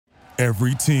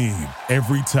Every team,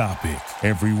 every topic,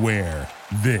 everywhere.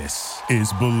 This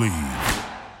is Believe.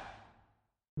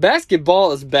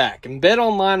 Basketball is back, and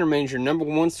BetOnline remains your number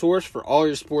one source for all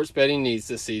your sports betting needs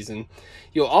this season.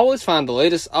 You'll always find the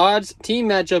latest odds, team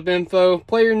matchup info,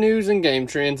 player news, and game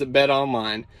trends at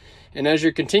BetOnline. And as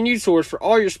your continued source for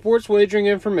all your sports wagering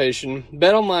information,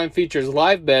 BetOnline features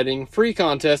live betting, free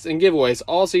contests, and giveaways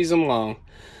all season long.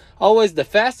 Always the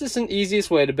fastest and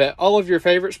easiest way to bet all of your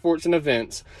favorite sports and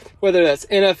events, whether that's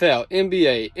NFL,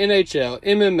 NBA, NHL,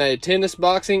 MMA, tennis,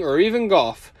 boxing, or even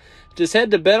golf. Just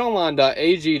head to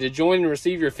betonline.ag to join and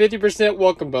receive your 50%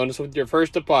 welcome bonus with your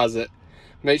first deposit.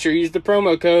 Make sure you use the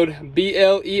promo code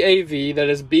BLEAV, that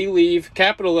is Believe,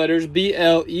 capital letters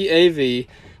BLEAV,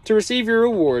 to receive your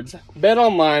rewards. Bet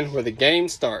online where the game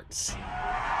starts.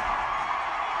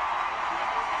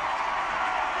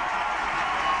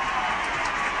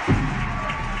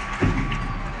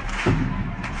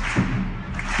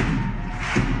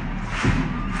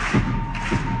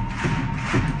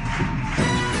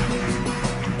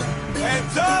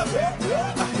 Hands up!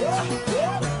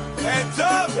 Hands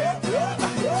up!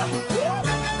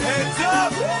 Hands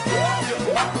up!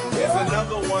 Here's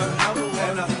another one,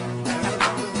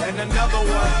 and another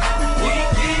one.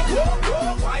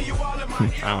 Why you all in my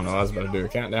I don't know. I was about to do a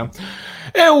countdown.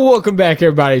 And welcome back,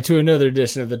 everybody, to another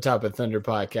edition of the Top of Thunder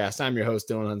podcast. I'm your host,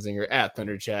 Dylan Hunzinger at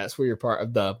Thunder Chats. We're part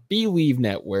of the Believe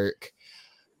Network.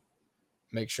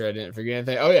 Make sure I didn't forget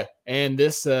anything. Oh, yeah. And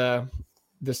this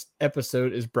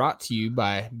episode is brought to you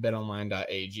by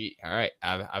betonline.ag. All right.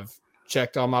 I've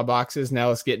checked all my boxes. Now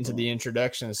let's get into the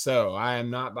introduction. So I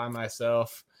am not by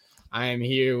myself. I am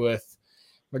here with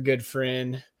my good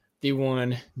friend, the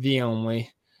one, the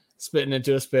only, spitting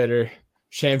into a spitter,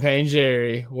 Champagne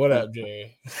Jerry. What up,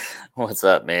 Jerry? What's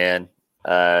up, man?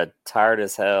 Tired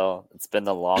as hell. It's been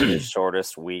the longest,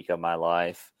 shortest week of my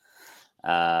life.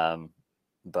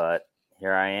 But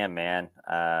here I am, man.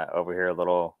 Over here a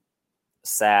little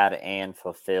sad and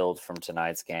fulfilled from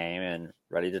tonight's game and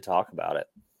ready to talk about it.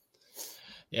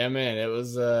 Yeah, man, it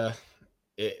was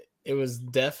it was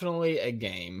definitely a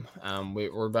game.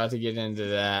 We're about to get into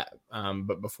that.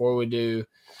 But before we do,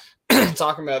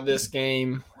 talking about this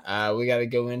game, we got to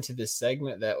go into this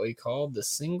segment that we called the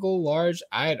single large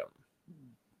item.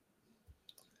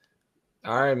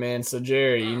 All right, man. So,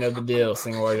 Jerry, you know the deal.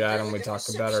 Single large item. We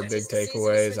talked about our big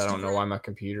takeaways. I don't know why my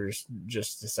computer's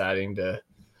just deciding to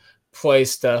play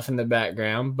stuff in the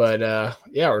background. But,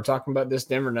 yeah, we're talking about this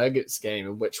Denver Nuggets game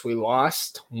in which we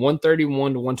lost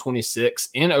 131-126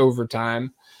 in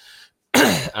overtime.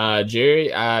 Jerry,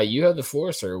 you have the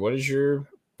floor, sir. What is your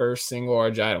first single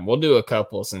large item? We'll do a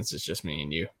couple since it's just me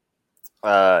and you.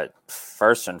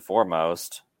 First and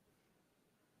foremost,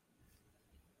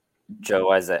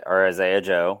 Isaiah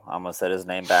Joe. I almost said his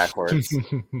name backwards.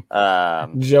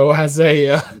 Joe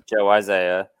Isaiah.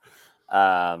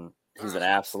 He's an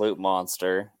absolute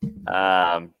monster.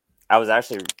 I was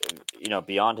actually,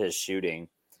 beyond his shooting,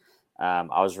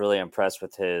 I was really impressed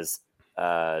with his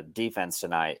defense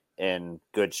tonight in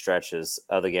good stretches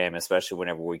of the game, especially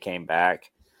whenever we came back.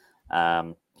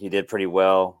 He did pretty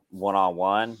well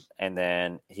one-on-one, and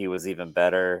then he was even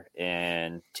better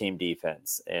in team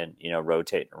defense and,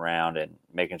 rotating around and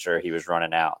making sure he was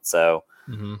running out. So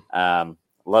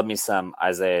love me some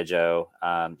Isaiah Joe,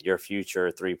 your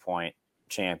future three-point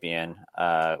champion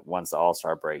once the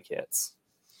All-Star break hits.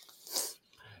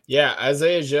 Yeah,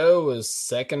 Isaiah Joe was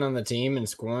second on the team in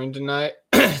scoring tonight.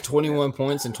 21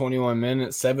 points in 21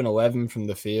 minutes, 7-11 from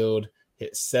the field,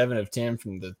 hit 7 of 10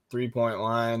 from the three-point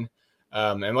line.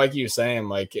 And like you were saying,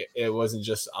 like it wasn't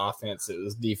just offense, it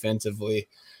was defensively.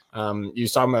 You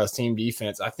was talking about his team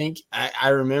defense. I think I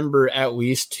remember at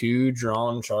least 2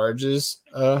 drawn charges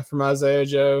from Isaiah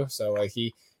Joe. So like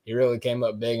he really came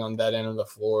up big on that end of the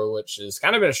floor, which has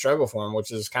kind of been a struggle for him,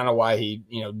 which is kind of why he,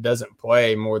 doesn't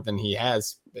play more than he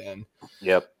has been.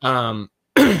 Yep. And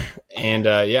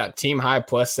team high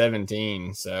plus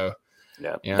 17. So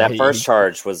yeah, that first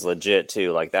charge was legit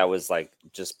too. Like that was like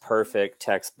just perfect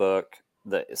textbook.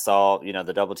 The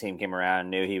double team came around,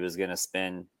 knew he was going to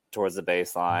spin towards the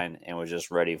baseline and was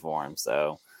just ready for him.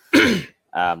 So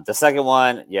the second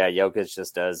one, Jokic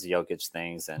just does Jokic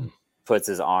things and puts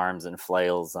his arms and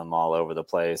flails them all over the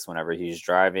place whenever he's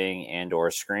driving and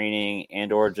or screening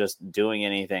and or just doing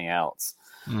anything else.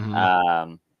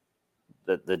 The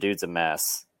dude's a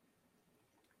mess.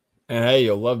 And hey,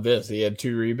 you'll love this. He had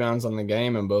 2 rebounds on the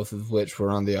game, and both of which were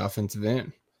on the offensive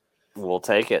end. We'll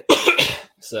take it.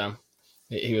 So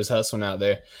he was hustling out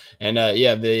there. And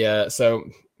so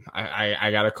I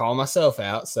got to call myself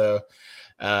out. So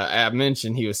I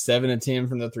mentioned he was 7 of 10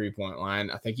 from the 3-point line.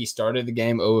 I think he started the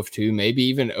game 0 of 2, maybe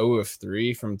even 0 of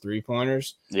 3 from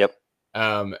 3-pointers. Yep.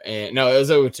 And no, it was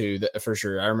 0 of 2 for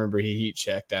sure. I remember he heat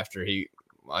checked after he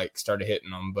started hitting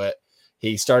them, but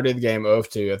he started the game 0 of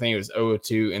 2. I think it was 0 of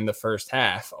 2 in the first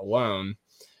half alone.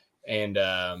 And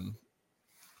 0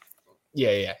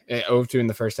 of 2 in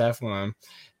the first half alone.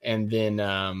 And then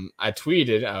I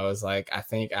tweeted, I was like, I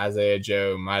think Isaiah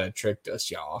Joe might have tricked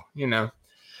us, y'all,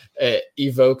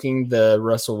 evoking the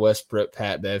Russell Westbrook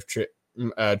Pat Bev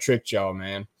tricked y'all,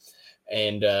 man.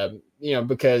 And,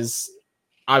 because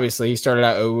obviously he started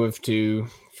out 0 of 2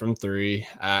 from 3.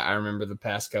 I remember the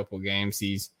past couple games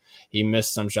he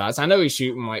missed some shots. I know he's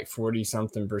shooting like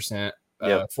 40-something%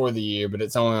 for the year, but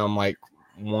it's only on like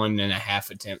 1.5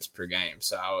 attempts per game.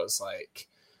 So I was like,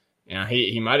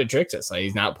 he might have tricked us. Like,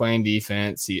 he's not playing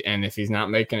defense. And if he's not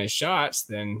making his shots,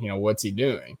 then, what's he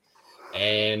doing?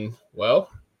 And, well,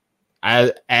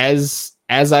 as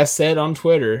I said on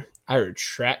Twitter, I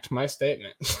retract my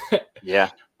statement.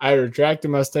 Yeah. I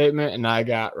retracted my statement and I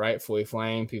got rightfully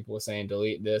flamed. People were saying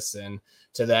delete this. And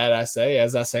to that I say,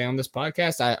 as I say on this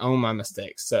podcast, I own my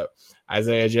mistakes. So,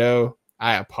 Isaiah Joe,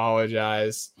 I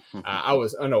apologize. I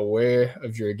was unaware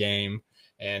of your game.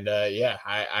 And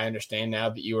I understand now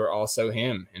that you are also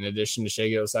him. In addition to Shai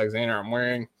Gilgeous-Alexander, I'm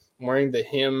wearing the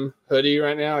him hoodie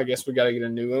right now. I guess we got to get a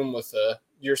new one with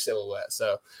your silhouette.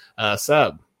 So,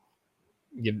 sub,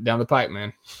 get it down the pipe,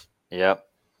 man. Yep.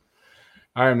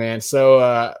 All right, man.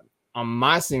 So on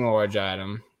my single large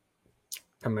item,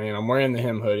 I'm wearing the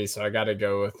him hoodie, so I got to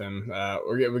go with him.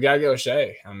 We got to go with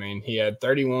Shai. He had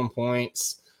 31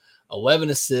 points,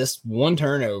 11 assists, 1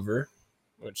 turnover,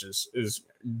 which is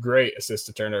great assist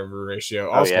to turnover ratio.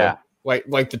 Also,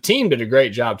 like the team did a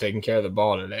great job taking care of the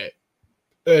ball today.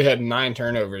 They had 9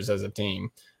 turnovers as a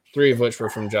team, 3 of which were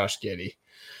from Josh Giddey.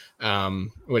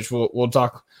 Which we'll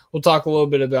talk a little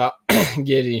bit about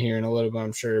Giddey here in a little bit,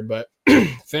 I'm sure. But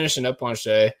finishing up on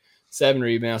Shai, 7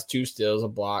 rebounds, 2 steals, a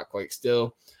block,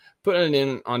 still putting it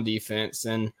in on defense.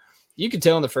 And you could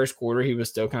tell in the first quarter he was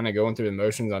still kind of going through the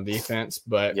motions on defense.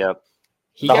 But yep,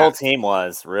 whole team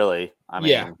was really.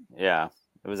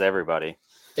 It was everybody.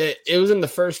 It was in the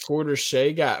first quarter.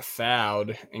 Shai got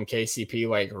fouled and KCP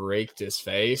raked his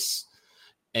face.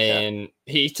 And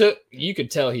you could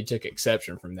tell he took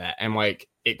exception from that. And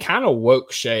it kind of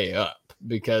woke Shai up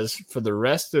because for the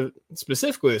rest of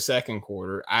specifically the second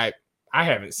quarter, I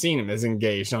haven't seen him as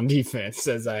engaged on defense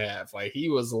as I have. He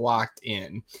was locked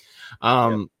in.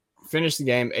 Finished the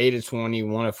game 8 of 20,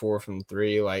 1 of 4 from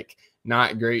 3.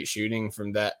 Not great shooting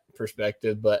from that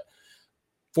perspective, but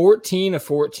 14 of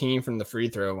 14 from the free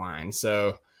throw line.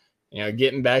 So,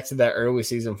 getting back to that early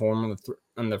season form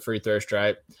on the free throw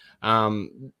stripe.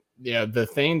 The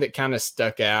thing that kind of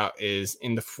stuck out is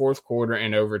in the fourth quarter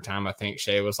and overtime, I think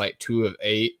Shai was 2 of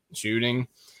 8 shooting,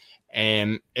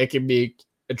 and it could be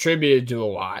attributed to a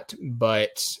lot,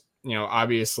 but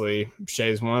obviously Shai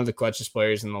is one of the clutchest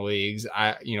players in the leagues.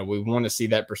 We want to see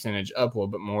that percentage up a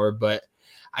little bit more, but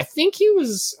I think he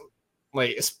was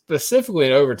specifically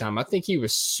in overtime, I think he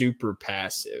was super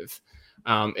passive.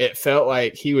 It felt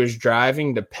like he was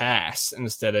driving to pass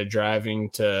instead of driving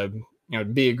to,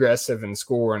 be aggressive and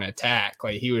score and attack.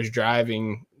 He was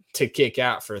driving to kick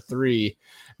out for 3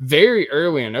 very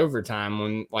early in overtime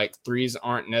when threes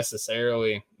aren't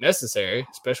necessarily necessary,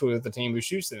 especially with the team who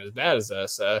shoots them as bad as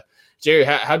us. Jerry,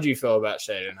 how do you feel about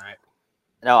Shai tonight?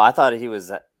 No, I thought he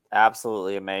was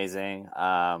absolutely amazing.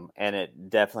 And it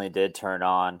definitely did turn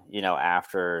on,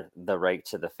 after the rake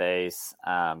to the face.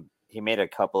 He made a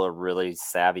couple of really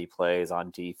savvy plays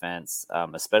on defense,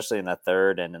 especially in the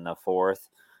third and in the fourth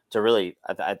to really,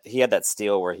 he had that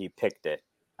steal where he picked it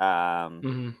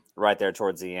right there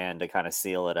towards the end to kind of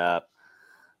seal it up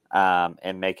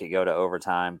and make it go to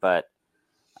overtime. But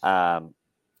the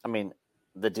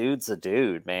dude's a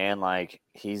dude, man.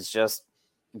 He's just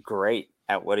great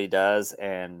at what he does.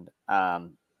 And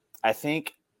I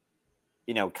think,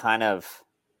 kind of,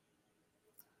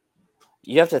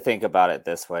 you have to think about it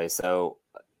this way. So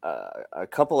a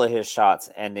couple of his shots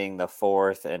ending the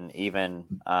fourth and even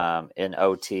in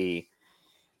OT,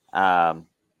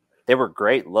 they were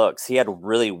great looks. He had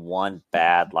really one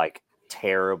bad,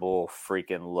 terrible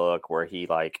freaking look where he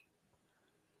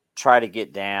tried to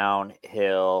get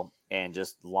downhill and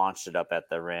just launched it up at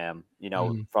the rim,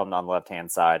 from on the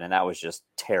left-hand side. And that was just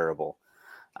terrible.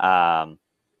 The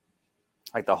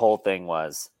whole thing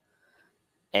was.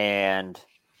 And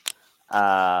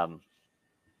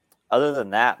other than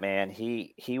that, man,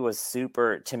 he was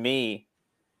super, to me,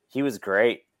 he was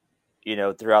great,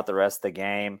 throughout the rest of the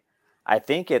game. I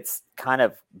think it's kind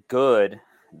of good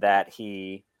that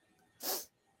he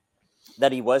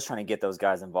that he was trying to get those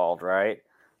guys involved, right?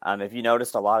 If you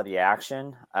noticed a lot of the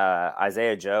action,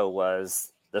 Isaiah Joe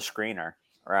was the screener,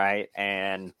 right?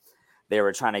 And they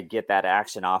were trying to get that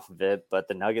action off of it, but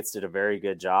the Nuggets did a very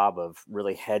good job of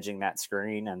really hedging that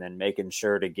screen and then making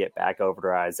sure to get back over to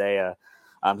Isaiah.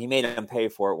 He made him pay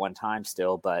for it one time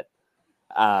still, but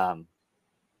I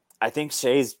think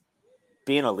Shai's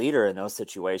being a leader in those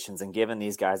situations and giving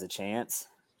these guys a chance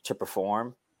to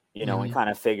perform, and kind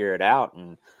of figure it out.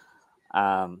 And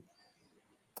I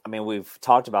mean, we've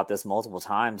talked about this multiple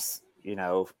times,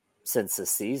 since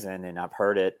this season, and I've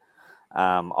heard it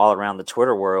all around the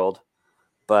Twitter world.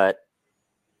 But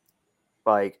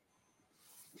like,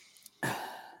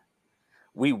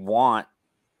 we want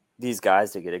these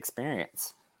guys to get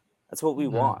experience. That's what we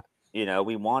want.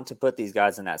 We want to put these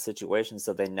guys in that situation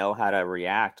so they know how to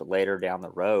react later down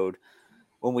the road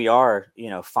when we are,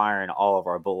 firing all of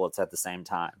our bullets at the same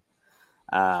time.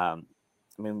 I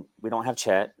mean, we don't have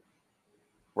Chet.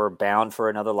 We're bound for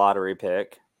another lottery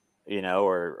pick,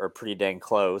 or pretty dang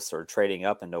close, or trading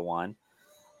up into one.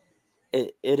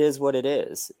 It is what it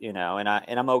is, and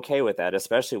I'm okay with that,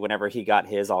 especially whenever he got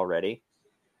his already.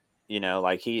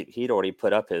 Like he'd already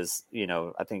put up his,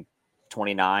 I think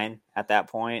 29 at that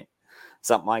point,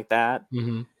 something like that.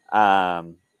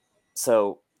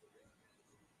 So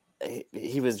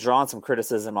he was drawing some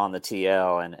criticism on the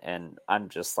TL, and I'm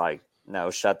just like, no,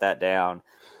 shut that down.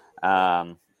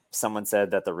 Someone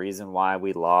said that the reason why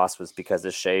we lost was because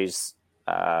of Shai's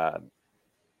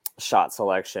shot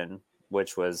selection,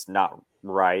 which was not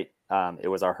right. It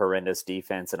was our horrendous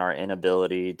defense and our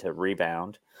inability to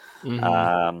rebound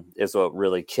is what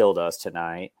really killed us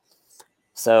tonight.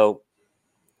 So,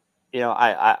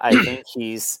 I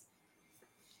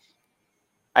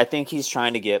think he's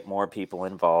trying to get more people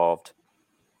involved,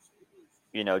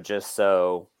 just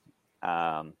so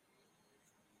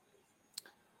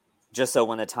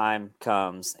when the time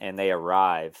comes and they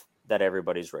arrive, that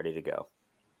everybody's ready to go.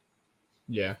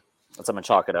 Yeah. That's what I'm going to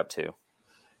chalk it up to.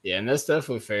 Yeah, and that's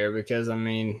definitely fair because, I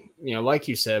mean, like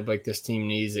you said, like this team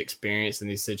needs experience in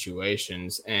these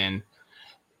situations. And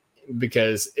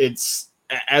because it's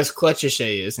as clutch as Shai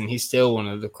is, and he's still one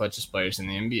of the clutchest players in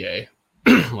the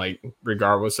NBA, like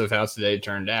regardless of how today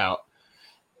turned out,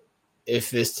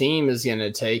 if this team is going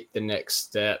to take the next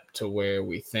step to where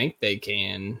we think they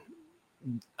can,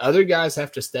 other guys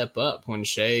have to step up when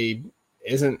Shai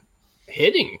isn't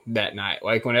hitting that night,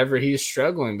 like whenever he's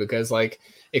struggling, because like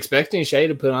expecting Shai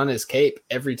to put on his cape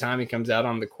every time he comes out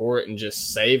on the court and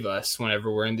just save us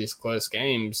whenever we're in these close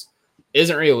games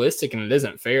isn't realistic, and it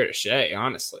isn't fair to Shai,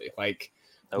 honestly. Like,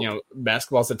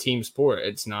 basketball's a team sport.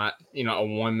 It's not, a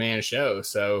one-man show.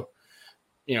 So,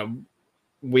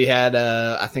 we had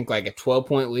I think like a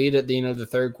 12-point lead at the end of the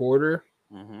third quarter,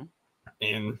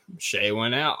 and Shai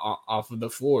went out off of the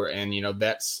floor, and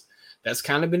that's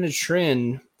kind of been a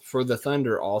trend for the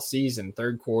Thunder all season.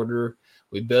 Third quarter,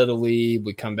 we build a lead,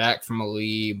 we come back from a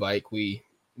lead, like we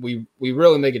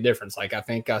really make a difference. Like I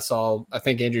think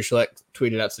Andrew Schleck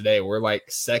tweeted out today, we're like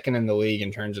second in the league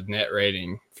in terms of net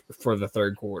rating for the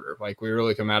third quarter. Like we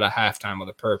really come out of halftime with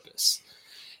a purpose.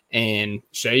 And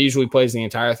Shai usually plays the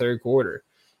entire third quarter.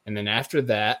 And then after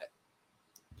that,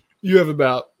 you have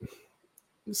about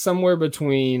somewhere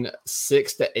between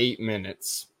 6 to 8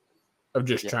 minutes of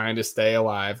just trying to stay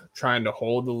alive, trying to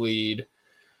hold the lead,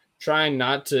 trying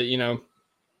not to,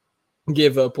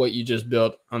 give up what you just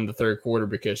built on the third quarter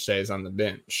because Shai's on the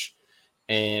bench.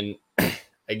 And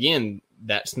again,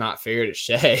 that's not fair to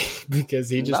Shai because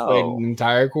he just played an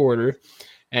entire quarter,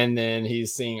 and then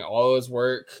he's seeing all his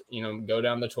work, go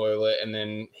down the toilet, and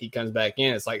then he comes back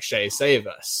in. It's like, Shai, save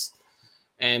us.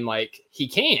 And like he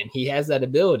has that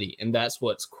ability, and that's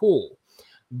what's cool.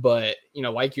 But,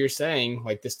 like you're saying,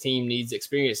 like this team needs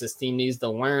experience. This team needs to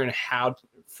learn how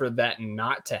for that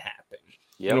not to happen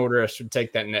in order to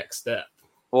take that next step.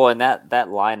 Well, and that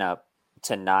lineup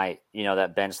tonight,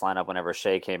 that bench lineup whenever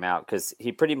Shai came out, because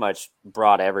he pretty much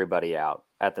brought everybody out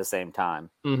at the same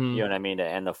time. You know what I mean? To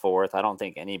end the fourth. I don't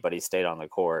think anybody stayed on the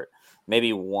court.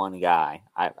 Maybe one guy.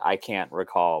 I can't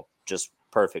recall just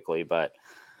perfectly, but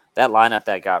that lineup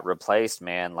that got replaced,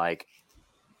 man, like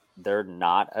they're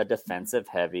not a defensive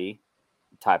heavy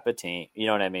type of team. You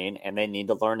know what I mean? And they need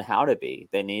to learn how to be.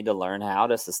 They need to learn how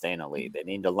to sustain a lead. They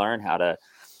need to learn how to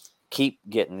keep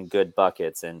getting good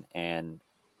buckets and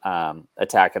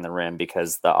attacking the rim,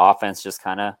 because the offense just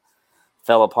kind of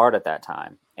fell apart at that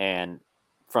time. And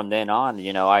from then on,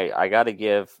 I got to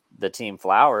give the team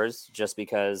flowers just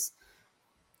because,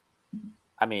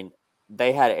 I mean,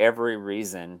 they had every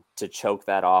reason to choke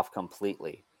that off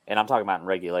completely. And I'm talking about in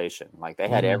regulation. Like they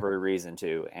had every reason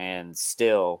to, and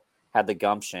still had the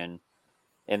gumption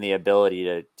and the ability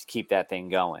to keep that thing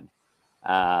going.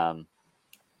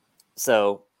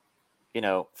 So,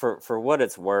 for what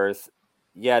it's worth,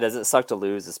 yeah, does it suck to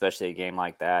lose, especially a game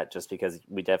like that, just because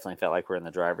we definitely felt like we're in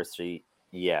the driver's seat?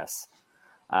 Yes.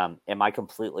 Am I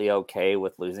completely okay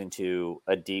with losing to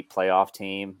a deep playoff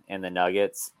team in the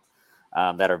Nuggets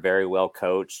that are very well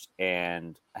coached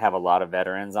and have a lot of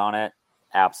veterans on it?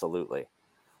 Absolutely.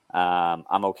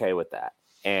 I'm okay with that.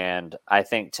 And I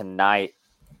think tonight,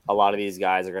 a lot of these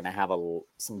guys are going to have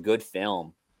some good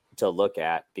film to look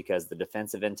at because the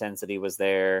defensive intensity was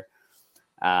there.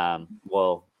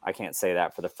 Well, I can't say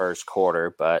that for the first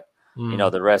quarter, but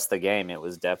the rest of the game, it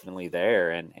was definitely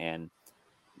there. And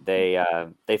they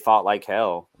fought like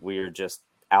hell. We were just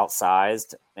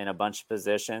outsized in a bunch of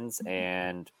positions,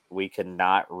 and we could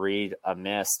not read a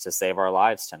miss to save our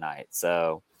lives tonight.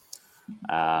 So,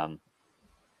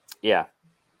 yeah,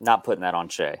 not putting that on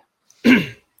Shea.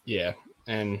 Yeah.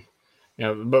 And,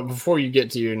 but before you get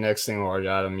to your next single large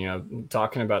item,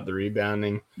 talking about the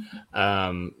rebounding,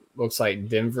 looks like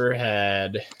Denver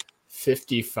had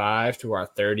 55 to our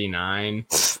 39.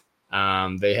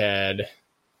 They had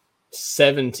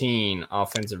 17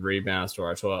 offensive rebounds to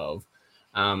our 12.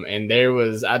 And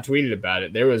I tweeted about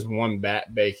it. There was one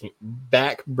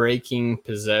back-breaking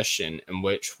possession in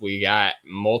which we got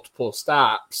multiple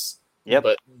stops. Yep.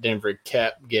 But Denver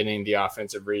kept getting the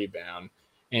offensive rebound,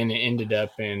 and it ended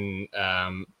up in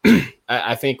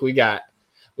I think we got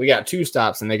 2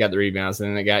 stops and they got the rebounds, and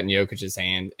then they got in Jokic's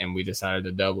hand, and we decided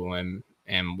to double him,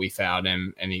 and we fouled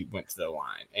him, and he went to the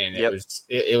line. And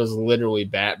it was literally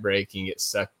back-breaking. It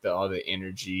sucked all the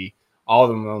energy, all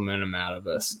the momentum out of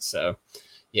us. So,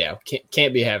 yeah,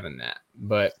 can't be having that.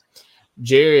 But,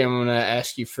 Jerry, I'm going to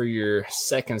ask you for your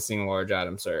second single large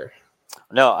item, sir.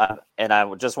 No, and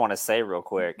I just want to say real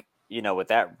quick, with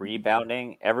that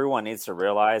rebounding, everyone needs to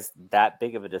realize that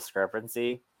big of a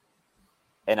discrepancy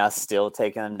and us still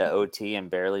taking them to OT and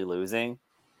barely losing,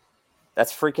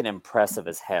 that's freaking impressive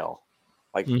as hell.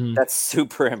 Like, that's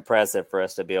super impressive for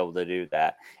us to be able to do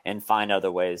that and find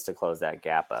other ways to close that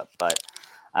gap up. But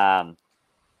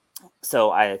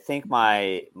so I think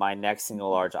my next single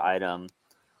large item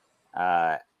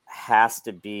has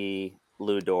to be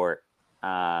Lu Dort.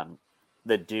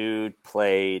 The dude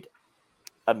played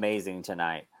amazing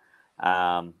tonight.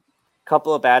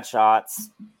 Couple of bad shots,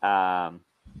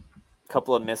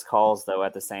 couple of missed calls though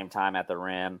at the same time at the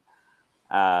rim.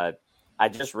 I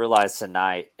just realized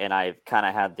tonight, and I kind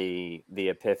of had the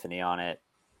epiphany on it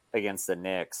against the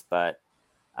Knicks, but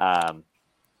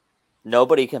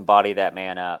nobody can body that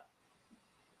man up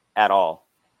at all.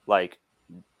 Like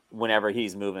whenever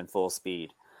he's moving full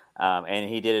speed, and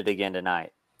he did it again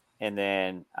tonight. And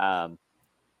then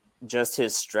just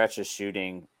his stretch of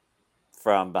shooting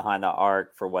from behind the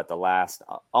arc for the last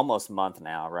almost month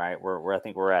now, right? I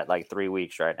think we're at like 3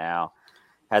 weeks right now,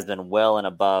 has been well and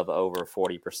above over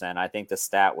 40%. I think the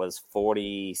stat was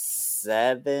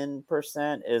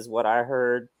 47% is what I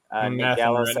heard Nick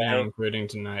Gallo say, now, including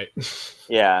tonight.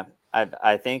 Yeah,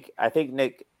 I think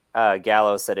Nick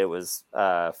Gallo said it was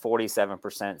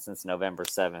 47% since November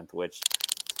 7th, which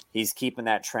he's keeping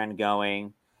that trend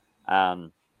going.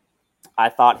 I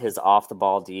thought his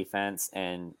off-the-ball defense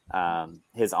and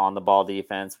his on-the-ball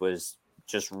defense was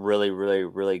just really, really,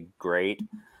 really great.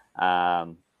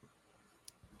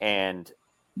 And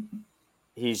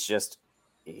he's just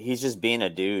being a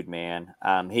dude, man.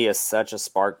 He is such a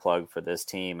spark plug for this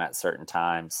team at certain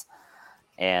times.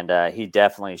 And he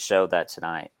definitely showed that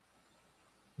tonight.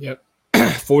 Yep.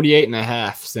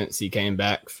 48.5 since he came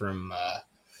back from.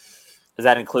 Does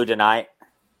that include tonight?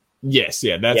 Yes,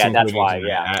 yeah, that's why. Tonight.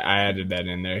 Yeah, I added that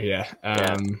in there. Yeah.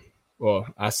 Well,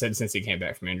 I said since he came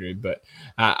back from injury, but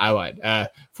I lied.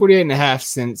 48.5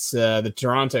 since the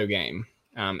Toronto game.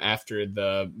 After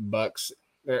the Bucks,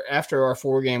 after our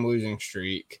 4-game losing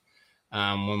streak,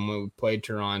 when we played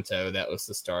Toronto, that was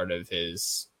the start of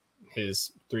his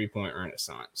 3-point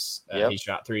renaissance. He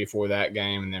shot 3 for that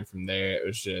game, and then from there it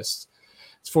was just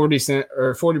it's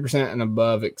 40% and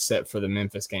above, except for the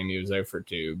Memphis game. He was 0 for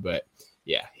 2, but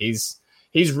yeah, he's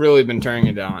really been turning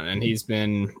it on, and he's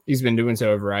been doing so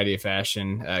in a variety of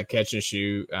fashion, catch and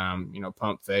shoot,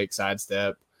 pump fake,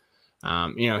 sidestep.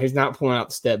 He's not pulling out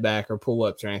the step back or pull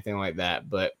ups or anything like that,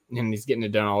 but he's getting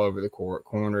it done all over the court,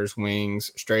 corners,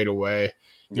 wings, straight away.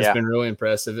 It's been really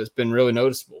impressive. It's been really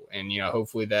noticeable. And,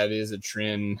 hopefully that is a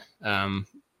trend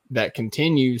that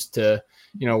continues to,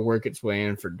 work its way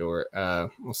in for Dort.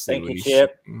 We'll see. Thank you,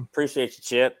 Chip. Appreciate you,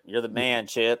 Chip. You're the man,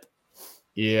 Chip.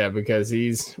 Yeah, because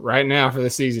he's right now for the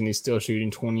season, he's still shooting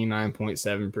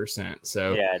 29.7%.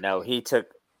 So yeah, no, he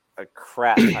took a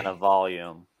crap ton of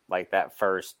volume like that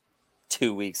first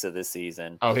 2 weeks of the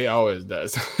season. Oh, he always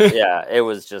does. Yeah, it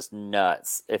was just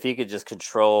nuts. If he could just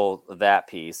control that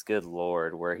piece, good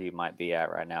Lord, where he might be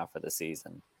at right now for the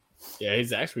season. Yeah,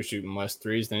 he's actually shooting less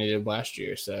threes than he did last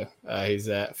year. So he's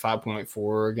at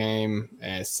 5.4 a game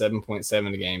and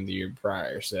 7.7 a game the year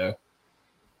prior. So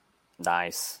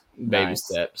Nice. baby Nice.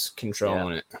 steps,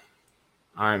 controlling it.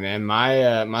 All right, man.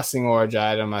 My single large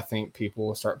item, I think people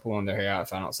will start pulling their hair out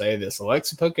if I don't say this.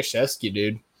 Alexa Pokashevsky,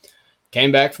 dude,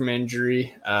 came back from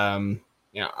injury.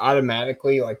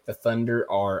 Automatically, like the Thunder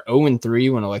are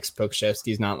 0-3 when Alexa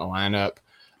Pokashevsky is not in the lineup.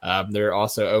 They're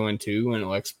also 0-2 when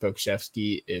Alexa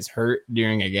Pokashevsky is hurt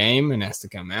during a game and has to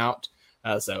come out.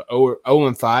 So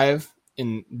 0-5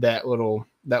 in that little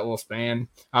span.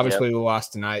 Obviously, we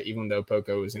lost tonight, even though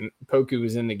Poku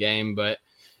was in the game, but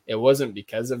it wasn't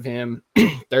because of him.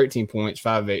 13 points,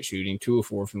 5 of 8 shooting, 2 of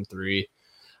 4 from 3.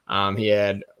 He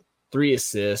had 3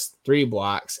 assists, 3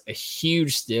 blocks, a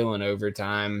huge steal in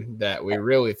overtime that we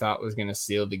really thought was going to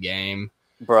seal the game.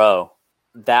 Bro,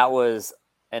 that was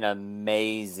an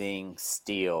amazing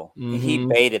steal. He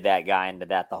baited that guy into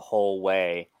that the whole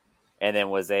way and then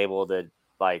was able to,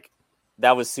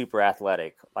 that was super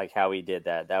athletic, like how he did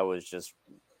that. That was just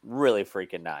really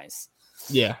freaking nice.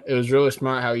 Yeah, it was really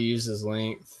smart how he used his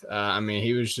length.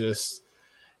 He was just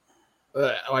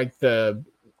like the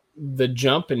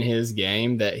jump in his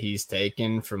game that he's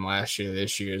taken from last year to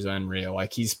this year is unreal.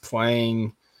 Like he's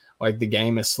playing like the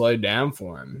game has slowed down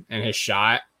for him, and his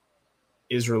shot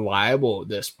is reliable at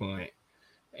this point.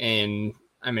 And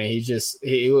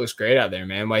he looks great out there,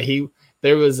 man. Like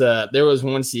there was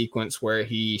one sequence where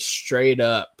he straight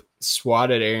up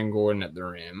swatted Aaron Gordon at the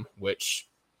rim, which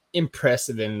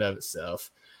impressive in and of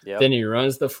itself. Yep. Then he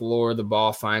runs the floor, the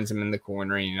ball finds him in the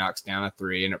corner, and he knocks down a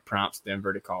 3, and it prompts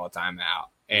Denver to call a timeout.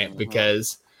 And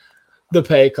because the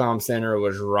Paycom Center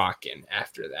was rocking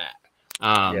after that.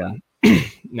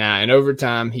 Now, in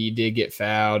overtime, he did get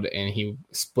fouled, and he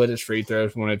split his free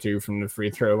throws 1 or 2 from the free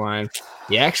throw line.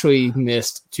 He actually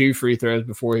missed 2 free throws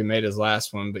before he made his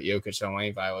last one, but Jokic had a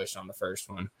lane violation on the first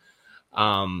one.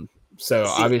 So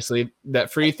obviously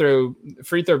that free throw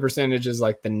percentage is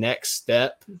like the next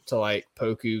step to like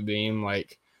Poku being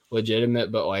like legitimate,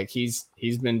 but like he's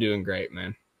been doing great,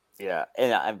 man. Yeah,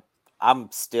 and I'm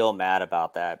still mad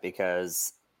about that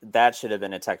because that should have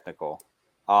been a technical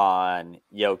on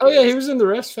Jokic. Oh yeah, he was in the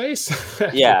ref's face.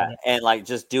 Yeah, and like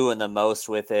just doing the most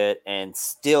with it and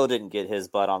still didn't get his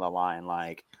butt on the line.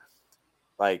 Like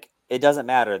it doesn't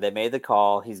matter. They made the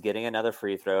call. He's getting another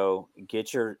free throw.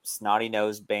 Get your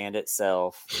snotty-nosed bandit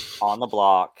self on the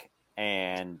block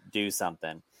and do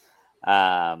something.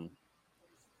 But,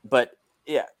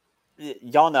 yeah,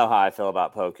 y'all know how I feel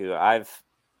about Poku.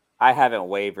 I haven't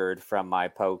wavered from my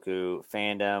Poku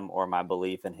fandom or my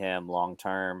belief in him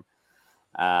long-term.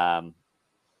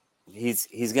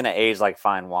 He's going to age like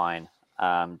fine wine.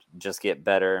 Just get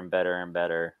better and better and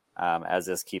better as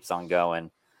this keeps on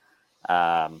going.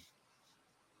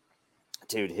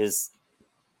 Dude, his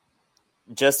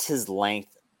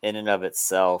length in and of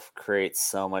itself creates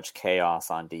so much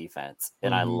chaos on defense,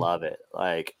 and I love it.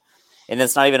 Like, and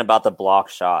it's not even about the block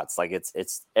shots. Like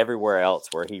it's everywhere else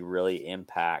where he really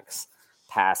impacts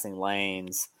passing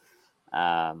lanes.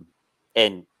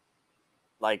 And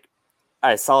like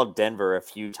I saw Denver a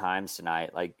few times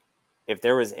tonight. Like if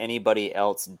there was anybody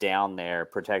else down there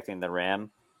protecting the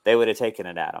rim, they would have taken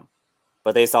it at him.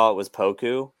 But they saw it was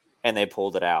Poku and they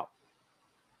pulled it out.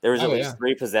 There was at least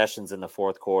 3 possessions in the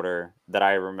fourth quarter that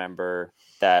I remember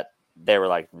that they were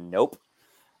like, nope,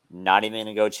 not even going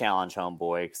to go challenge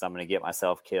homeboy because I'm going to get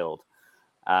myself killed.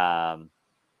 And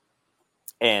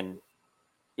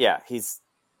yeah,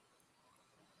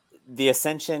 the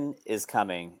ascension is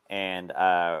coming, and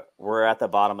we're at the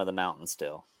bottom of the mountain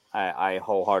still. I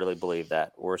wholeheartedly believe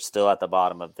that. We're still at the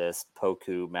bottom of this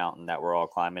Poku mountain that we're all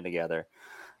climbing together.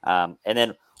 And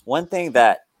then one thing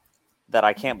that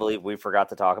I can't believe we forgot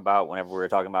to talk about whenever we were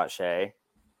talking about Shai.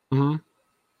 Mm-hmm.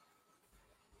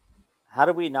 How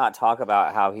did we not talk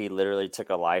about how he literally took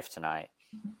a life tonight?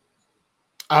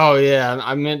 Oh, yeah.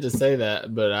 I meant to say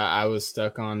that, but I was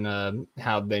stuck on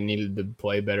how they needed to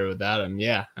play better without him.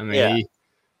 Yeah. He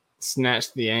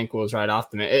snatched the ankles right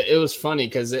off the man. It was funny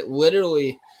because it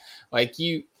literally, like,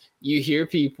 you hear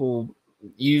people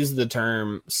use the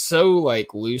term so,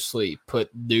 like, loosely,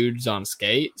 put dudes on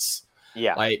skates.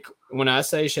 Yeah. Like, when I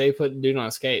say Shai put the dude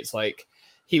on skates, like,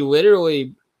 he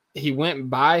went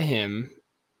by him,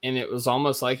 and it was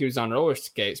almost like he was on roller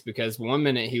skates because 1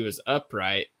 minute he was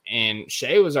upright, and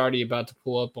Shai was already about to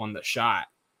pull up on the shot,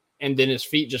 and then his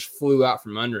feet just flew out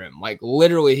from under him. Like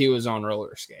literally he was on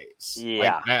roller skates.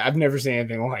 Yeah. Like, I've never seen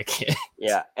anything like it.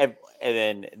 Yeah. And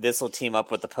then this will team up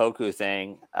with the Poku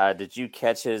thing. Did you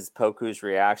catch Poku's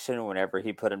reaction whenever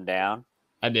he put him down?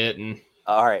 I didn't.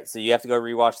 All right. So you have to go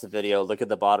rewatch the video. Look at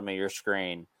the bottom of your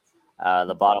screen,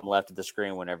 the bottom left of the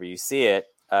screen. Whenever you see it,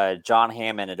 John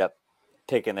Hamm ended up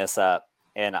picking this up,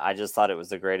 and I just thought it was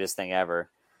the greatest thing ever.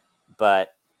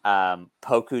 But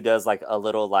Poku does like a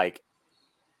little like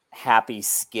happy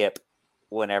skip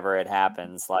whenever it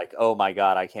happens. Like, oh my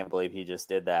God, I can't believe he just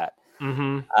did that.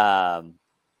 Mm-hmm.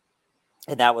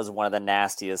 And that was one of the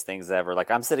nastiest things ever. Like,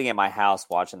 I'm sitting in my house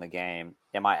watching the game,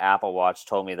 and my Apple Watch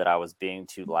told me that I was being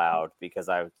too loud because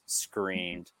I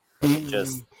screamed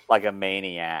just like a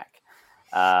maniac.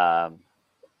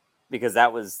 Because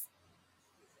that was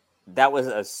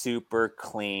a super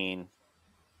clean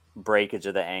breakage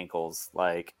of the ankles.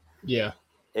 Like, Yeah.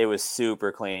 it was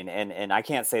super clean. And I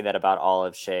can't say that about all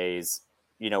of Shea's,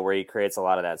 where he creates a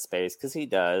lot of that space, because he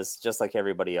does, just like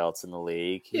everybody else in the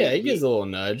league. He gives a little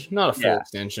nudge. Not a full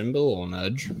extension, but a little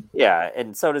nudge. Yeah,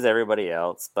 and so does everybody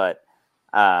else. But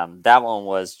that one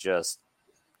was just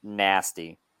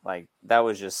nasty. Like, that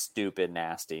was just stupid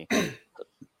nasty.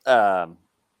 And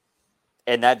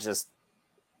that just...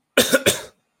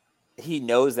 he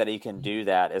knows that he can do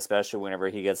that, especially whenever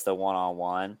he gets the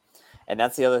one-on-one. And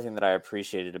that's the other thing that I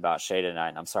appreciated about Shea tonight,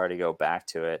 and I'm sorry to go back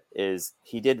to it, is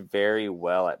he did very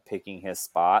well at picking his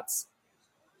spots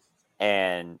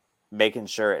and making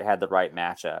sure it had the right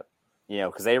matchup.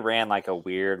 Because they ran like a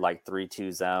weird like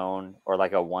 3-2 zone or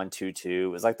like a 1-2-2. It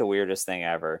was like the weirdest thing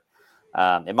ever.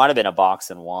 It might have been a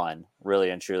box and one, really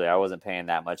and truly. I wasn't paying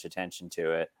that much attention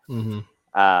to it.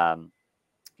 Mm-hmm.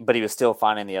 But he was still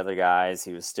finding the other guys.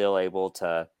 He was still able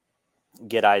to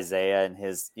get Isaiah and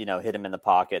his, hit him in the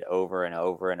pocket over and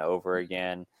over and over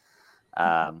again.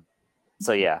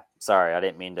 So yeah, sorry, I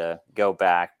didn't mean to go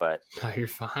back, but No, you're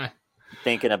fine.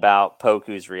 Thinking about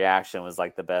Poku's reaction was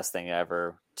like the best thing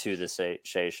ever to the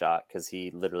Shea shot, because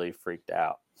he literally freaked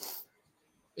out.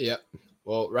 Yep.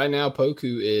 Well, right now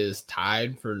Poku is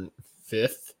tied for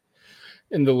 5th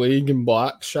in the league in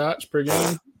block shots per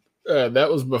game. That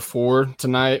was before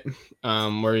tonight,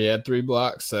 where he had 3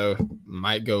 blocks, so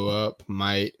might go up,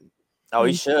 might. Oh,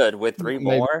 he should with 3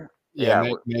 more.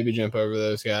 Yeah, maybe jump over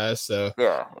those guys. So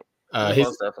yeah, he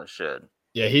most definitely should.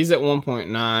 Yeah, he's at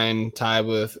 1.9, tied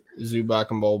with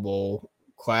Zubac and Bol.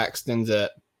 Claxton's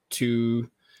at 2,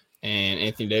 and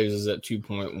Anthony Davis is at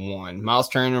 2.1. Miles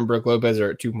Turner and Brook Lopez are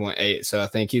at 2.8, so I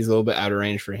think he's a little bit out of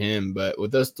range for him. But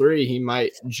with those 3, he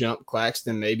might jump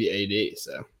Claxton, maybe AD.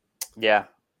 So yeah.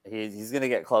 He's going to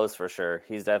get close for sure.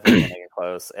 He's definitely going to get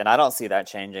close. And I don't see that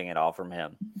changing at all from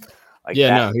him.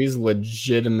 No, he's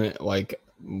legitimate, like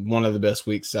one of the best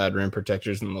weak side rim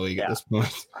protectors in the league at this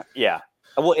point. Yeah.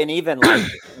 Well, and even like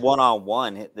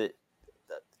one-on-one,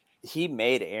 he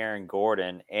made Aaron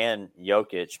Gordon and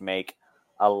Jokic make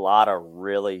a lot of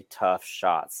really tough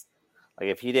shots. Like,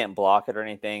 if he didn't block it or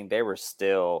anything, they were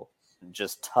still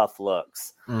just tough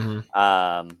looks. Mm-hmm.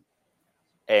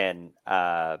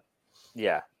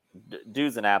 Yeah.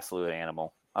 Dude's an absolute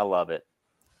animal. I love it.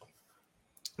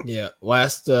 Yeah.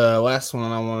 Last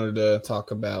one I wanted to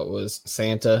talk about was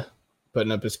Santa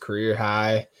putting up his career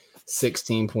high,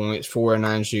 16 points, 4 of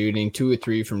 9 shooting, 2 of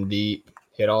 3 from deep,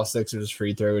 hit all 6 of his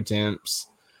free throw attempts,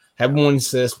 had 1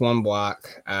 assist, 1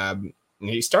 block.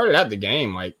 He started out the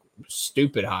game like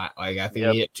stupid hot. Like, I think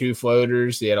he hit 2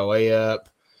 floaters. He had a layup.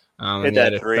 He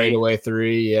had a fadeaway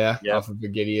 3, off of a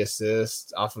Giddy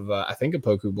assist, off of I think a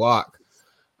Poku block.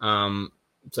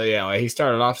 So yeah, like, he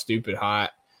started off stupid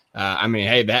hot. I mean,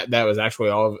 hey, that was actually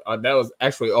all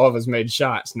of his made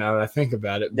shots. Now that I think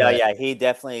about it. No, yeah, he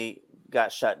definitely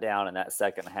got shut down in that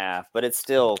second half, but it's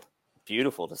still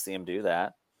beautiful to see him do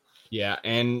that. Yeah,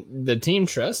 and the team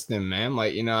trusts him, man.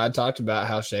 Like, I talked about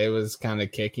how Shea was kind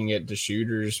of kicking it to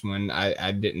shooters when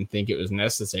I didn't think it was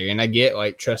necessary. And I get,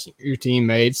 like, trusting your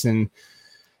teammates and,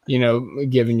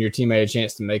 giving your teammate a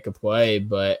chance to make a play.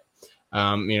 But,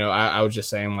 I was just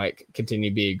saying, like, continue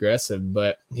to be aggressive.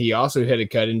 But he also hit a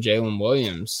cut in Jalen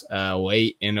Williams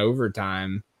late in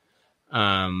overtime.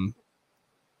 And,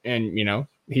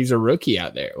 he's a rookie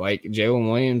out there. Like,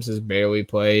 Jalen Williams has barely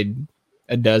played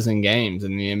a dozen games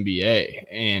in the NBA,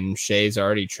 and Shea's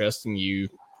already trusting you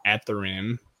at the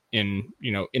rim in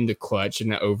the clutch in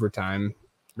the overtime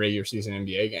regular season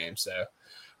NBA game. So,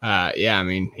 I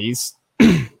mean, he's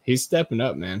stepping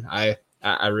up, man. I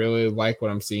really like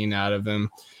what I'm seeing out of him.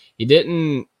 He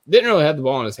didn't really have the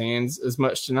ball in his hands as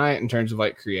much tonight in terms of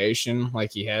like creation,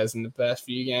 like he has in the past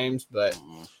few games, but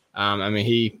I mean,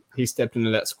 he stepped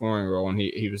into that scoring role and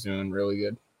he was doing really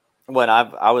good. When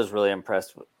I was really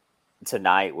impressed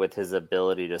tonight with his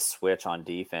ability to switch on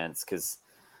defense, because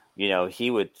he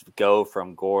would go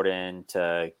from Gordon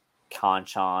to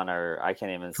Conchon, or I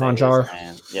can't even say Conchar. his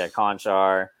name. Yeah,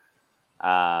 Conchar.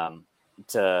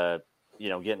 To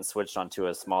getting switched onto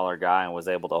a smaller guy and was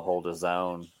able to hold his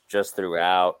own just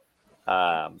throughout.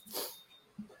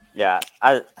 Yeah,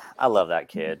 I love that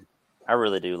kid. I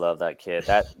really do love that kid.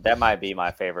 That might be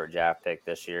my favorite draft pick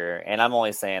this year, and I'm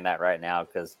only saying that right now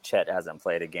because Chet hasn't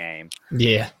played a game.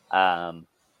 Yeah.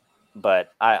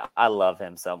 But I love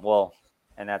him so well,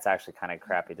 and that's actually kind of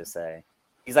crappy to say.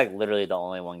 He's like literally the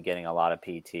only one getting a lot of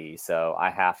PT, so I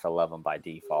have to love him by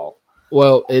default.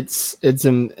 Well, it's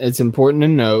important to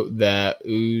note that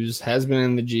Ooze has been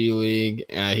in the G League.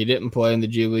 He didn't play in the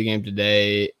G League game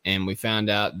today, and we found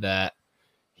out that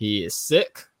he is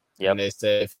sick. Yep. And they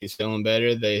said if he's feeling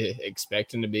better, they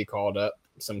expect him to be called up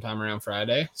sometime around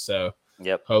Friday. So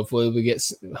yep. Hopefully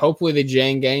the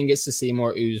Jane gang gets to see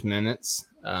more Ooze minutes.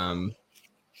 I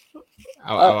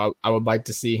would like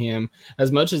to see him.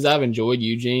 As much as I've enjoyed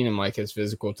Eugene and like his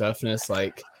physical toughness,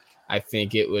 like I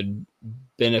think it would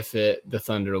benefit the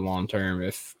Thunder long term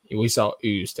if we saw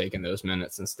Ooze taking those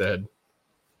minutes instead.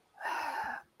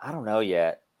 I don't know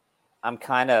yet. I'm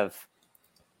kind of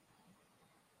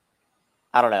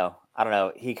I don't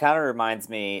know. He kind of reminds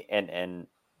me, and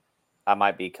I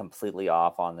might be completely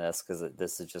off on this because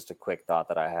this is just a quick thought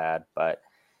that I had, but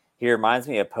he reminds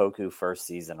me of Poku first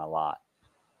season a lot.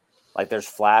 Like there's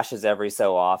flashes every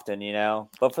so often,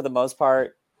 but for the most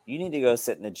part, you need to go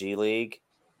sit in the G League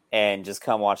and just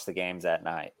come watch the games at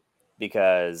night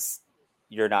because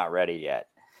you're not ready yet.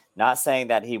 Not saying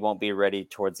that he won't be ready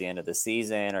towards the end of the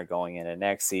season or going into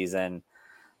next season.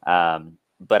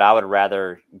 But I would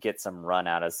rather get some run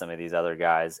out of some of these other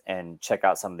guys and check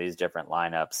out some of these different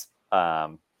lineups.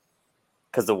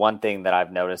 Because the one thing that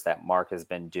I've noticed that Mark has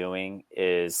been doing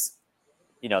is,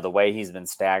 the way he's been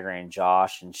staggering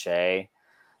Josh and Shea,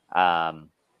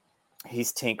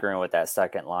 he's tinkering with that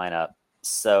second lineup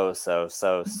so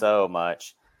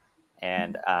much.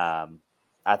 And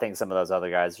I think some of those other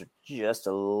guys are just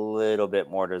a little bit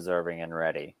more deserving and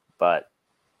ready. But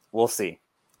we'll see.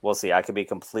 I could be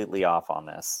completely off on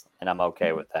this, and I'm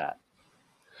okay with that.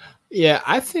 Yeah,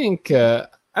 I think he's a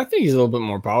little bit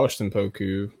more polished than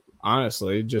Poku,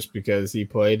 honestly, just because he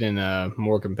played in a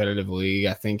more competitive league.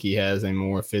 I think he has a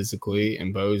more physically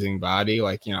imposing body.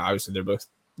 Like, obviously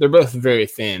they're both very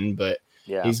thin, but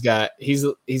yeah, he's got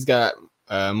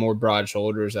more broad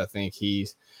shoulders. I think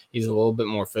he's a little bit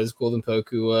more physical than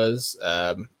Poku was.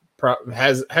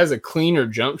 Has a cleaner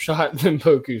jump shot than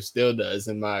Poku still does,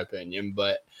 in my opinion.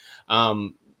 But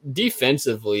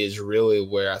defensively is really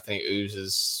where I think Ooze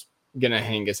is going to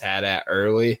hang his hat at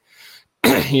early.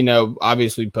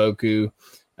 Obviously Poku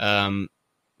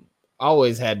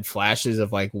always had flashes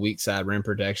of like weak side rim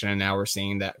protection, and now we're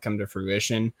seeing that come to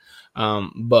fruition.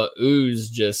 But Ooze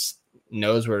just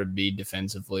knows where to be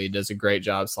defensively, does a great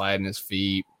job sliding his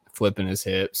feet, flipping his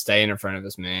hips, staying in front of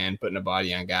his man, putting a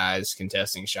body on guys,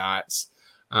 contesting shots.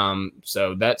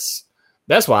 So that's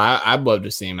why I'd love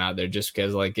to see him out there, just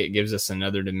because like it gives us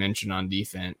another dimension on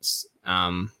defense.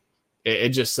 It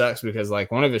just sucks because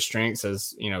like one of his strengths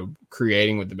is,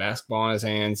 creating with the basketball in his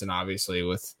hands, and obviously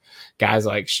with guys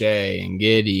like Shea and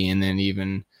Giddey, and then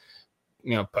even,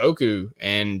 Poku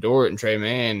and Dort and Trey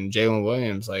Mann and Jalen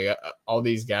Williams, like all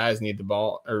these guys need the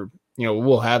ball, or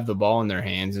will have the ball in their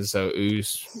hands. And so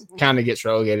Ooze kind of gets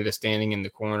relegated to standing in the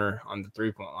corner on the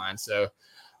 3-point line. So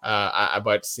I'd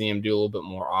like to see him do a little bit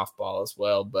more off ball as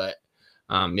well. But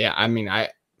yeah, I mean, I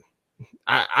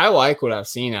like what I've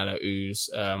seen out of Ooze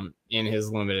in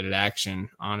his limited action,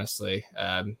 honestly.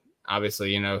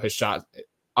 Obviously, his shot,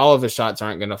 all of his shots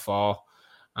aren't going to fall.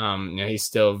 He's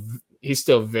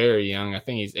still very young. I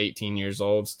think he's 18 years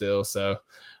old still. So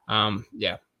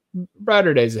yeah,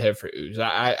 brighter days ahead for Ooze.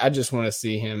 I just want to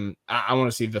see him. I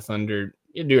want to see the Thunder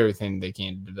do everything they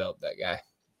can to develop that guy.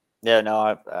 Yeah,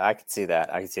 no, I could see that.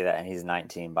 And he's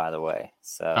 19, by the way.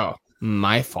 So,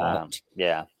 my fault.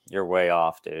 Yeah, you're way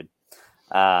off, dude.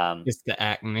 It's the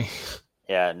acne.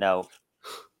 Yeah, no,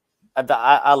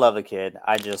 I love the kid.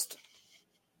 I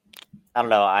don't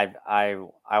know.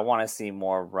 I want to see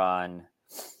more run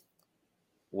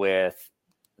with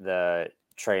the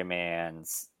Trey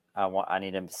Mans. I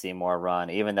need him to see more run,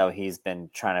 even though he's been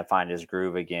trying to find his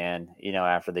groove again,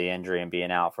 after the injury and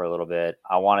being out for a little bit.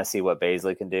 I want to see what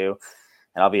Bazley can do.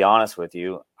 And I'll be honest with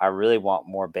you, I really want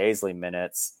more Bazley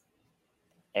minutes.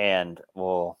 And,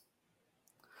 well,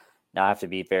 now I have to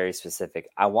be very specific.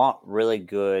 I want really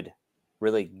good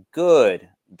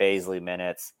Bazley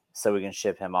minutes so we can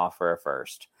ship him off for a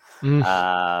first.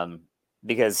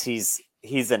 Because he's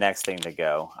he's the next thing to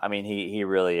go. I mean, he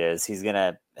really is. He's going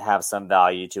to have some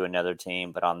value to another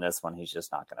team, but on this one, he's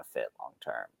just not going to fit long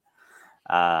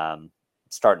term.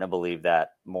 Starting to believe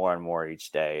that more and more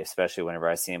each day, especially whenever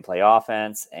I see him play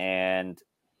offense and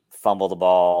fumble the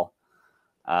ball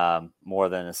more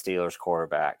than a Steelers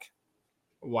quarterback.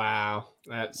 Wow,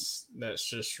 that's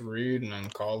just rude and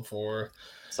uncalled for.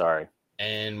 Sorry.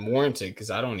 And warranted,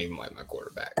 because I don't even like my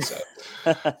quarterback. So,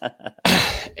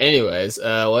 anyways,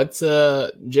 let's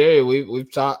Jerry.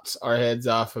 We've talked our heads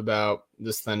off about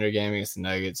this Thunder game against the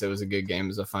Nuggets. It was a good game. It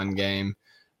was a fun game.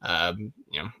 A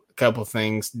couple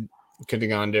things could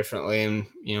have gone differently, and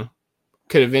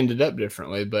could have ended up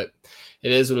differently. But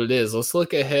it is what it is. Let's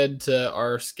look ahead to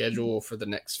our schedule for the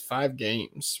next 5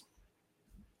 games.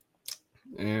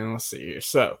 And let's see here.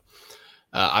 So,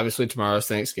 obviously tomorrow's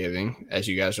Thanksgiving. As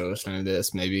you guys are listening to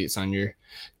this, maybe it's on your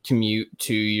commute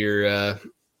to your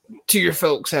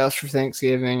folks' house for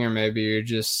Thanksgiving, or maybe you're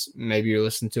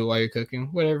listening to it while you're cooking.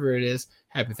 Whatever it is,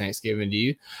 happy Thanksgiving to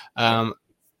you.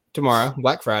 Tomorrow,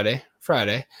 Black Friday,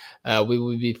 we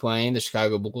will be playing the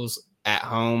Chicago Bulls at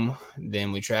home.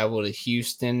 Then we travel to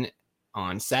Houston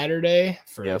on Saturday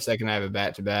for a second half of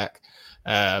back-to-back.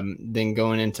 Then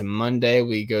going into Monday,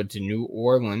 we go to New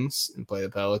Orleans and play the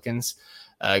Pelicans.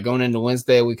 Going into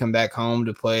Wednesday, we come back home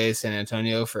to play San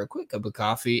Antonio for a quick cup of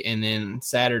coffee. And then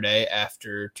Saturday,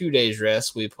 after 2 days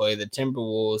rest, we play the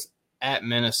Timberwolves at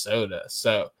Minnesota.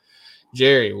 So,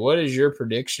 Jerry, what is your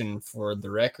prediction for the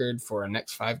record for our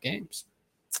next 5 games?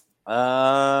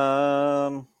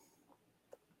 Not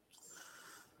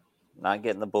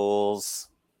getting the Bulls.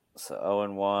 So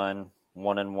 0-1,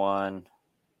 1-1.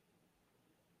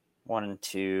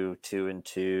 1-2,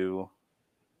 2-2.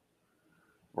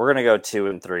 We're gonna go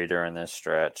 2-3 during this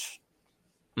stretch.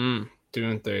 2-3.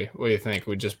 What do you think?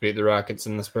 We just beat the Rockets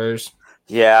and the Spurs?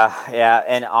 Yeah.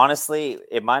 And honestly,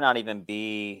 it might not even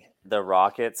be the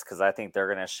Rockets because I think they're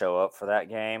gonna show up for that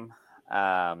game.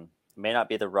 May not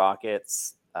be the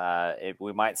Rockets.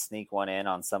 We might sneak one in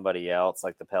on somebody else,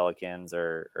 like the Pelicans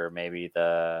or maybe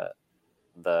the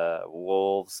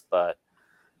Wolves, but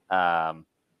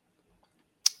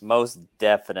most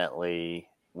definitely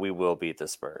we will beat the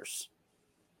Spurs.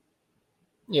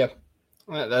 Yeah,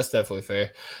 that's definitely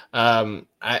fair. I'm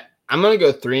going to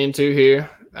go 3-2 here.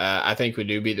 I think we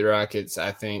do beat the Rockets.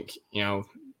 I think,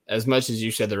 as much as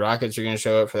you said the Rockets are going to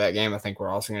show up for that game, I think we're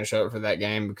also going to show up for that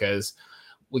game because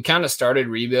we kind of started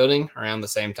rebuilding around the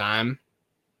same time,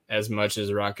 as much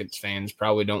as Rockets fans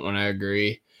probably don't want to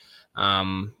agree.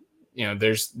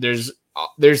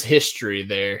 There's history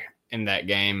there in that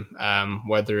game,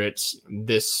 whether it's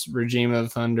this regime of the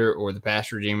Thunder or the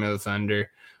past regime of the Thunder,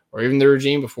 or even the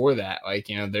regime before that.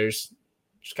 There's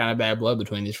just kind of bad blood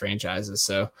between these franchises.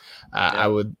 So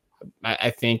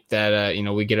I think that,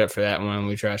 we get up for that one.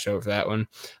 We try to show up for that one.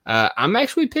 I'm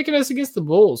actually picking us against the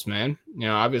Bulls, man.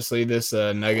 Obviously this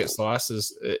Nuggets loss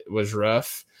was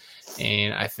rough.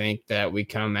 And I think that we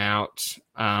come out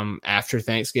after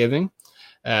Thanksgiving,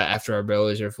 after our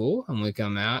bellies are full, and we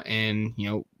come out and,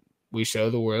 we show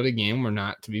the world again we're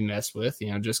not to be messed with.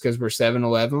 Just because we're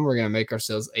 7-11, we're going to make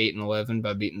ourselves 8-11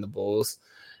 by beating the Bulls,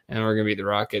 and we're going to beat the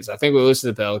Rockets. I think we lose to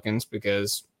the Pelicans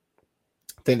because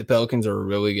I think the Pelicans are a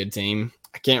really good team.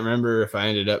 I can't remember if I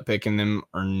ended up picking them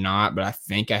or not, but I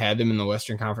think I had them in the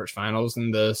Western Conference Finals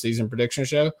in the season prediction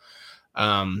show.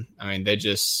 They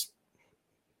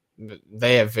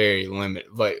have very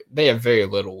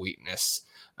little weakness.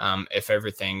 If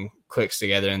everything clicks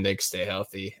together and they can stay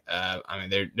healthy,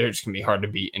 they're just gonna be hard to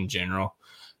beat in general.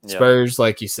 Yep. Spurs,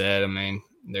 like you said,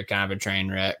 they're kind of a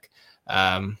train wreck.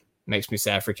 Makes me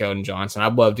sad for Keldon Johnson.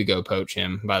 I'd love to go poach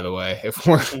him, by the way. If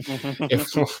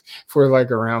we're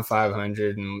like around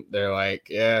 500 and they're like,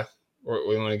 yeah,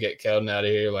 we want to get Keldon out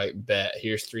of here, like, bet,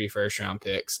 here's 3 first-round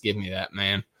picks. Give me that,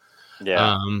 man.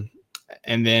 Yeah.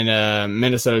 And then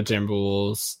Minnesota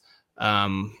Timberwolves.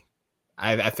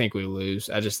 I think we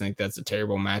lose. I just think that's a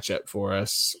terrible matchup for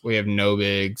us. We have no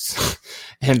bigs,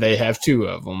 and they have 2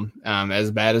 of them.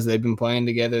 As bad as they've been playing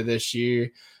together this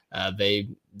year, they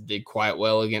did quite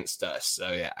well against us.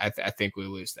 So, yeah, I think we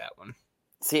lose that one.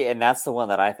 See, and that's the one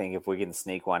that I think if we can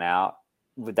sneak one out,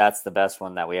 that's the best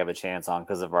one that we have a chance on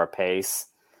because of our pace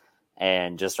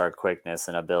and just our quickness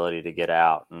and ability to get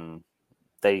out. And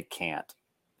they can't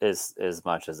as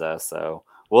much as us. So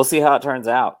we'll see how it turns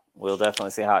out. We'll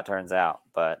definitely see how it turns out,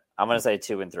 but I'm going to say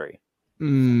 2-3.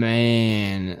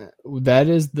 Man, that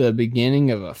is the beginning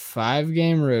of a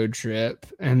 5-game road trip,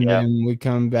 and then we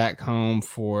come back home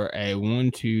for a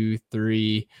 1, 2,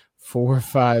 3, 4,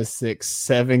 5, 6,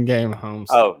 7-game home.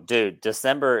 Oh, dude,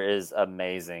 December is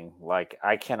amazing. Like,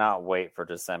 I cannot wait for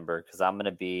December because I'm going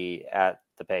to be at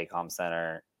the Paycom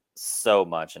Center so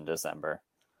much in December.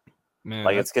 Man,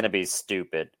 Like, it's going to be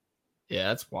stupid. Yeah,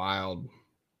 that's wild.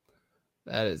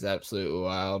 That is absolutely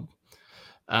wild.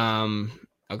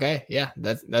 Okay, yeah,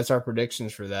 that's our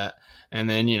predictions for that. And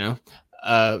then,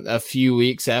 a few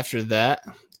weeks after that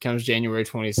comes January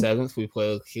 27th. We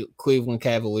play the Cleveland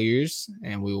Cavaliers,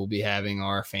 and we will be having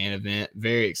our fan event.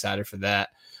 Very excited for that.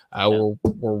 We're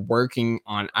working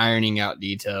on ironing out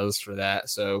details for that,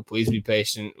 so please be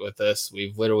patient with us.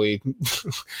 We've literally,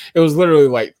 it was literally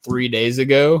like 3 days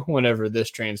ago whenever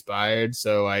this transpired.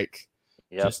 So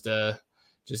just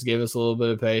give us a little bit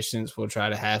of patience. We'll try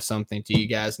to have something to you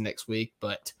guys next week,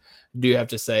 but I do have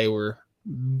to say we're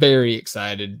very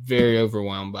excited, very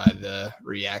overwhelmed by the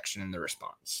reaction and the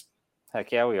response.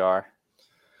 Heck yeah, we are.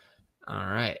 All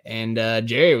right. And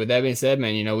Jerry, with that being said,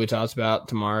 man, we talked about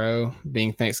tomorrow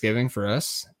being Thanksgiving for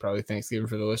us, probably Thanksgiving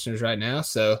for the listeners right now.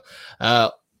 So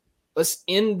let's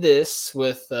end this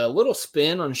with a little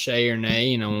spin on Shay or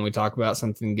Nay, when we talk about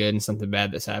something good and something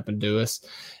bad that's happened to us.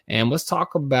 And let's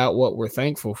talk about what we're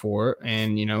thankful for.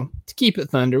 And, to keep it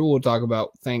Thunder, we'll talk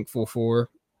about thankful for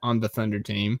on the Thunder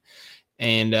team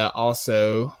and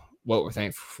also what we're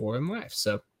thankful for in life.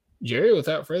 So, Jerry,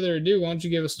 without further ado, why don't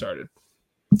you get us started?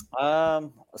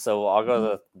 So I'll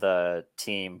go to the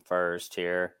team first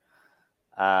here.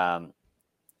 I'm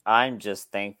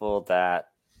just thankful that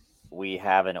we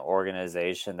have an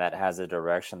organization that has a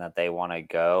direction that they want to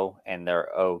go, and they're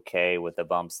okay with the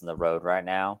bumps in the road right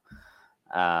now.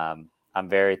 I'm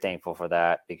very thankful for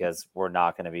that because we're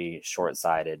not going to be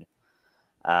short-sighted.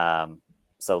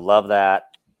 So love that.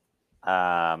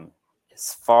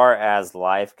 As far as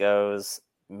life goes,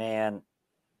 man,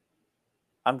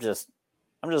 I'm just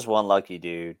one lucky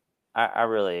dude. I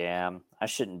really am. I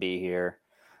shouldn't be here.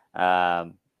 I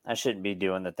shouldn't be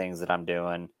doing the things that I'm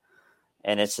doing.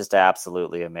 And it's just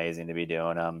absolutely amazing to be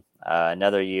doing them.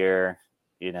 Another year,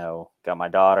 got my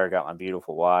daughter, got my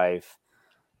beautiful wife,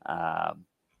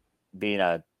 being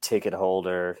a ticket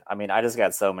holder. I mean, I just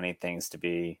got so many things to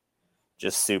be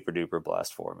just super duper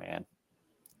blessed for, man.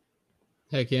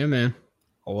 Heck yeah, man.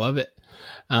 I love it.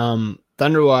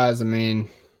 Thunder-wise, do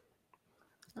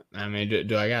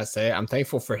I gotta say it? I'm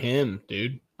thankful for him,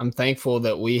 dude. I'm thankful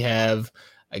that we have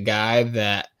a guy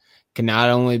that can not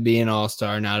only be an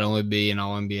all-star, not only be an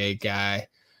all-NBA guy,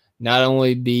 not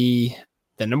only be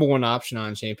the number one option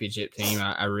on a championship team,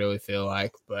 I really feel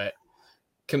like, but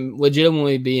can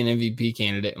legitimately be an MVP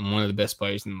candidate and one of the best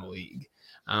players in the league.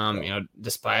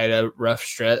 Despite a rough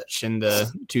stretch in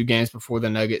the 2 games before the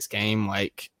Nuggets game,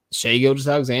 Shai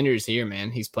Gilgeous-Alexander is here,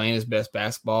 man. He's playing his best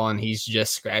basketball, and he's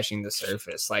just scratching the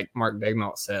surface. Like Mark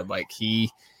Daigneault said,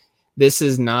 this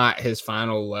is not his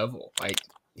final level.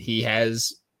 He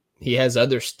has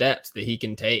other steps that he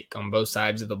can take on both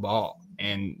sides of the ball,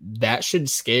 and that should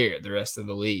scare the rest of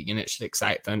the league, and it should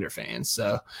excite Thunder fans.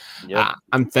 So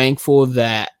I'm thankful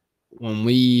that when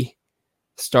we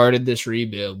started this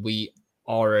rebuild, we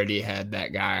already had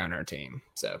that guy on our team.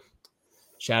 So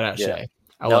shout out Shai.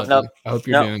 I hope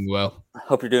you're doing well. I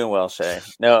hope you're doing well, Shay.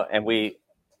 No, and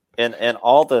and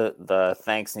all the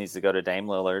thanks needs to go to Dame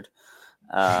Lillard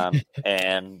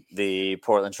and the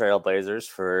Portland Trail Blazers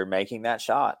for making that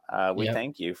shot. We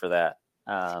thank you for that.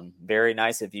 Very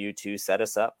nice of you to set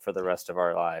us up for the rest of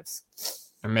our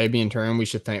lives. And maybe in turn, we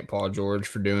should thank Paul George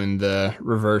for doing the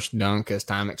reverse dunk as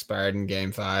time expired in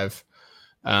Game 5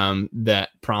 that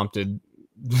prompted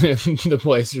the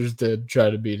Blazers to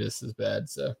try to beat us as bad.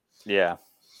 So, yeah.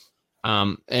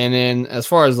 And then as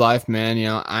far as life,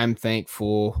 man, I'm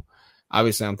thankful.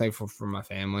 Obviously, I'm thankful for my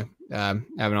family. I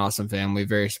have an awesome family,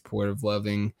 very supportive,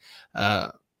 loving,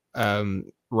 rock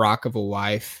of a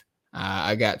wife.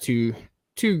 I got two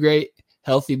great,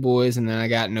 healthy boys, and then I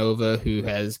got Nova, who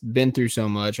has been through so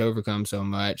much, overcome so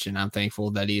much, and I'm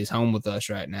thankful that he is home with us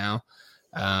right now.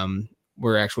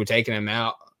 We're actually taking him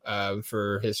out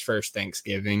for his first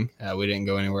Thanksgiving. We didn't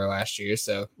go anywhere last year,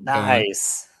 so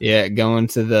nice. Going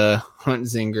to the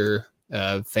Huntzinger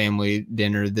family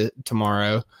dinner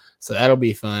tomorrow, so that'll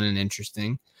be fun and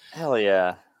interesting. Hell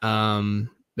yeah.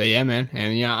 But yeah, man,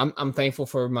 and I'm thankful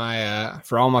for my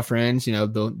for all my friends,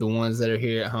 the ones that are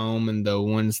here at home and the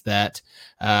ones that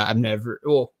I've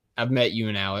met you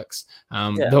and Alex.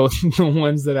 The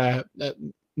ones that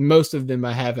most of them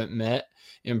I haven't met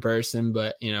in person,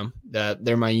 but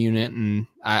they're my unit, and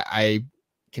I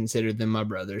consider them my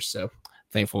brothers, so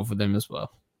thankful for them as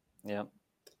well. Yeah,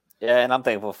 and I'm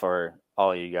thankful for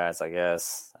all you guys, I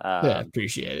guess.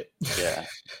 Appreciate it. Yeah,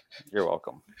 you're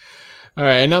welcome. All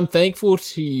right, and I'm thankful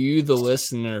to you, the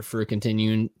listener, for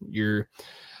continuing your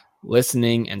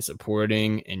listening and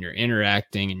supporting and your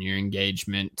interacting and your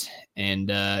engagement.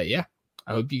 And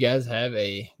I hope you guys have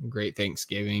a great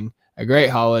Thanksgiving, a great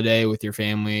holiday with your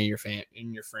family,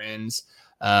 and your friends.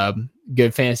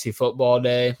 Good fantasy football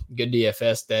day, good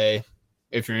DFS day.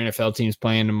 If your NFL team's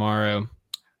playing tomorrow,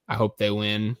 I hope they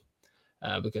win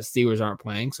because Steelers aren't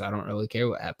playing, so I don't really care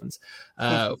what happens.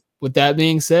 With that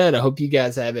being said, I hope you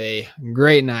guys have a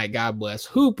great night. God bless.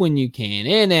 Hoop when you can.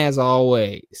 And as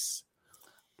always,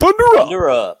 Thunder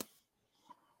up.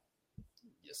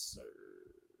 Yes, sir.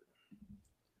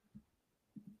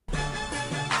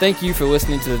 Thank you for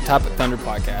listening to the Topic Thunder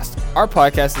podcast. Our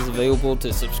podcast is available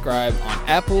to subscribe on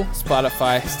Apple,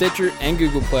 Spotify, Stitcher, and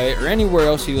Google Play, or anywhere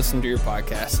else you listen to your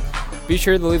podcast. Be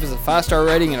sure to leave us a 5-star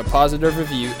rating and a positive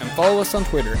review, and follow us on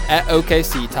Twitter at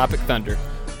OKC Topic Thunder.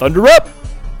 Thunder up!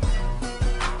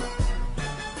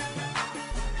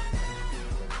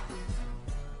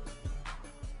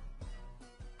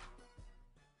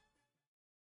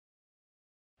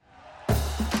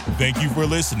 Thank you for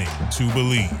listening to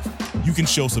Believe. You can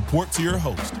show support to your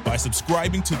host by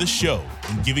subscribing to the show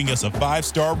and giving us a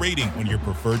 5-star rating on your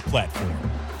preferred platform.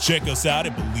 Check us out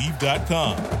at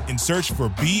Believe.com and search for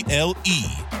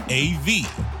BLEAV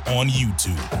on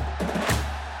YouTube.